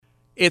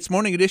It's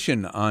Morning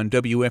Edition on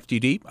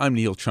WFDD. I'm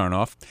Neil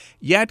Charnoff.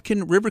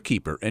 Yadkin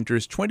Riverkeeper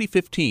enters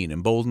 2015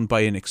 emboldened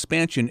by an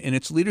expansion in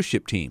its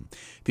leadership team.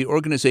 The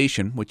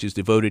organization, which is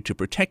devoted to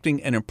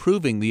protecting and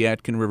improving the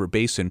Yadkin River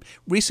Basin,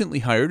 recently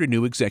hired a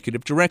new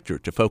executive director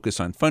to focus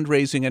on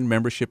fundraising and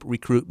membership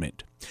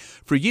recruitment.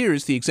 For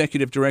years, the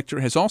executive director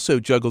has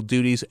also juggled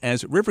duties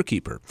as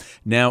Riverkeeper.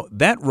 Now,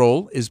 that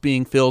role is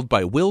being filled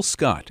by Will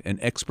Scott, an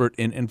expert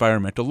in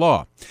environmental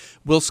law.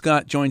 Will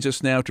Scott joins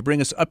us now to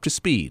bring us up to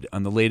speed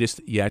on the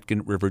latest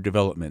Yadkin River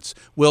developments.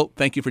 Will,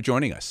 thank you for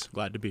joining us.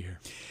 Glad to be here.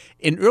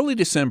 In early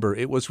December,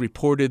 it was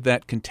reported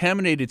that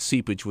contaminated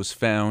seepage was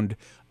found,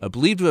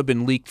 believed to have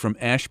been leaked from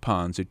ash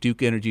ponds at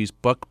Duke Energy's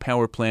Buck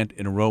Power Plant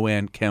in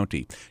Rowan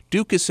County.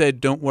 Duke has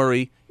said, don't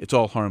worry, it's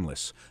all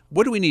harmless.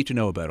 What do we need to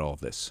know about all of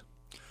this?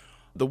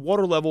 The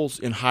water levels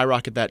in High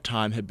Rock at that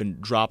time had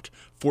been dropped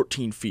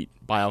 14 feet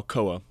by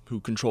Alcoa, who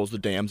controls the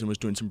dams and was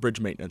doing some bridge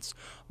maintenance.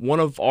 One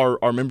of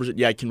our members at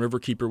Yadkin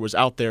Riverkeeper was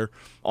out there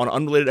on an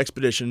unrelated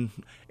expedition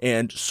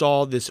and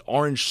saw this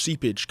orange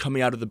seepage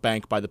coming out of the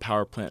bank by the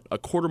power plant, a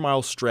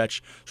quarter-mile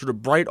stretch, sort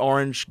of bright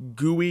orange,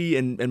 gooey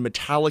and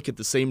metallic at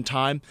the same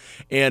time.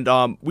 And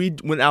we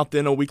went out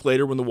then a week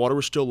later when the water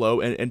was still low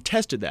and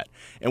tested that.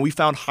 And we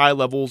found high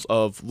levels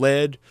of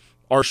lead,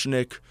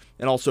 arsenic,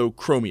 and also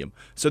chromium.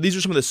 So these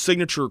are some of the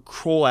signature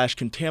coal ash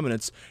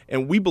contaminants,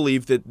 and we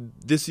believe that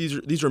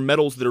these are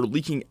metals that are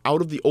leaking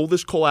out of the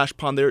oldest coal ash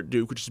pond there at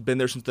Duke, which has been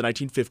there since the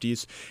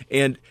 1950s,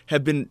 and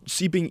have been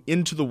seeping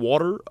into the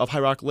water of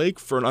High Rock Lake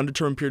for an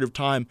undetermined period of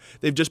time.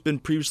 They've just been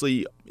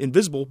previously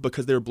invisible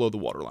because they were below the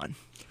water line.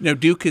 Now,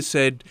 Duke has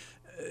said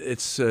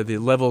it's the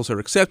levels are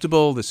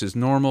acceptable, this is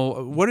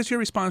normal. What is your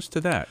response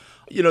to that?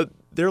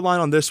 Their line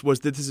on this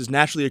was that this is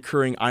naturally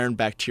occurring iron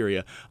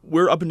bacteria.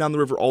 We're up and down the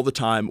river all the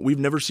time. We've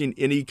never seen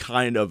any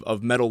kind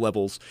of metal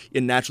levels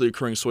in naturally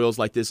occurring soils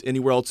like this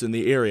anywhere else in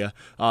the area.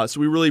 So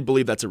we really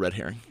believe that's a red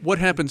herring. What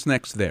happens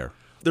next there?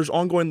 There's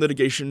ongoing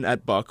litigation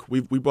at Buck. We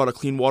brought a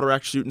Clean Water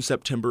Act suit in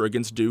September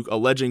against Duke,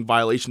 alleging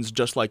violations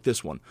just like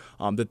this one,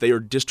 that they are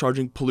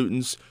discharging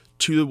pollutants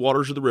to the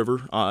waters of the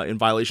river in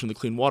violation of the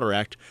Clean Water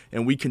Act,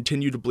 and we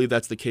continue to believe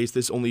that's the case.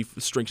 This only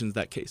strengthens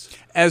that case.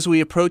 As we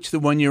approach the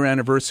one-year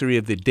anniversary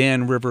of the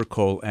Dan River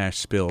coal ash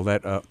spill,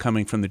 that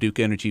coming from the Duke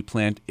Energy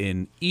plant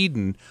in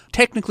Eden,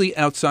 technically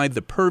outside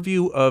the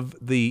purview of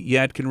the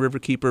Yadkin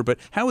Riverkeeper, but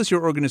how is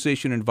your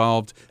organization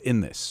involved in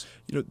this?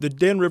 The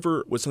Dan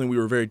River was something we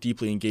were very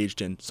deeply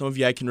engaged in. Some of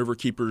Yadkin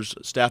Riverkeeper's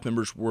staff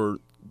members were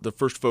the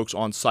first folks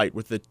on site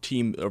with the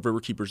team of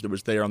riverkeepers that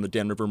was there on the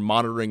Dan River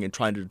monitoring and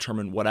trying to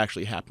determine what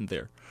actually happened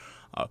there.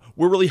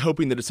 We're really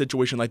hoping that a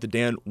situation like the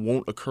Dan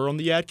won't occur on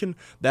the Yadkin.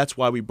 That's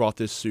why we brought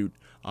this suit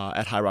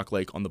at High Rock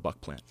Lake on the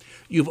Buck plant.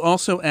 You've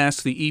also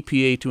asked the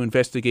EPA to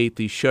investigate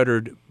the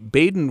shuttered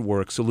Baden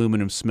Works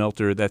aluminum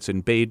smelter that's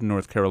in Baden,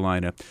 North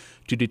Carolina,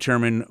 to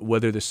determine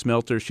whether the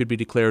smelter should be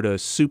declared a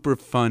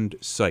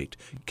Superfund site.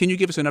 Can you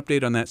give us an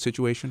update on that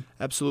situation?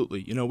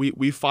 Absolutely.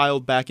 We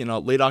filed back in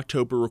late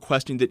October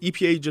requesting that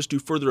EPA just do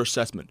further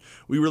assessment.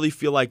 We really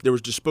feel like there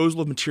was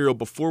disposal of material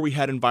before we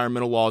had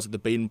environmental laws at the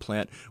Baden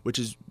plant, which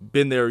has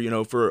been there,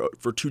 for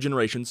 2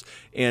 generations,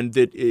 and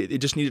that it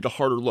just needed a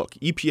harder look.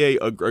 EPA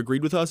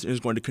agreed with us and is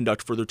going to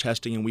conduct further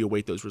testing, and we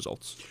await those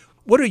results.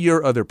 What are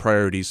your other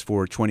priorities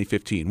for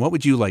 2015? What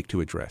would you like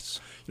to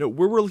address?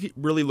 We're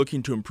really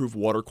looking to improve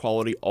water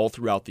quality all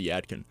throughout the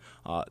Yadkin.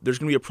 There's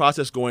going to be a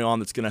process going on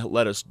that's going to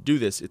let us do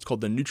this. It's called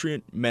the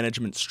Nutrient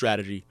Management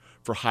Strategy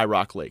for High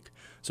Rock Lake.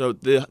 So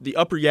the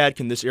upper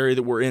Yadkin, this area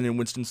that we're in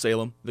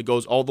Winston-Salem, that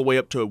goes all the way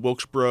up to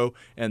Wilkesboro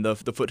and the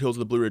foothills of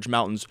the Blue Ridge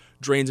Mountains,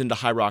 drains into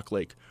High Rock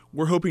Lake.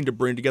 We're hoping to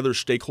bring together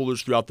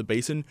stakeholders throughout the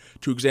basin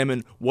to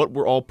examine what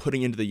we're all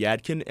putting into the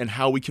Yadkin and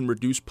how we can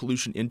reduce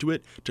pollution into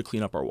it to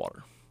clean up our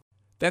water.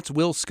 That's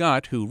Will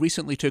Scott, who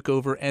recently took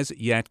over as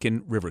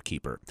Yadkin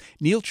Riverkeeper.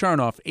 Neil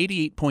Charnoff,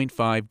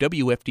 88.5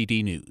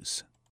 WFDD News.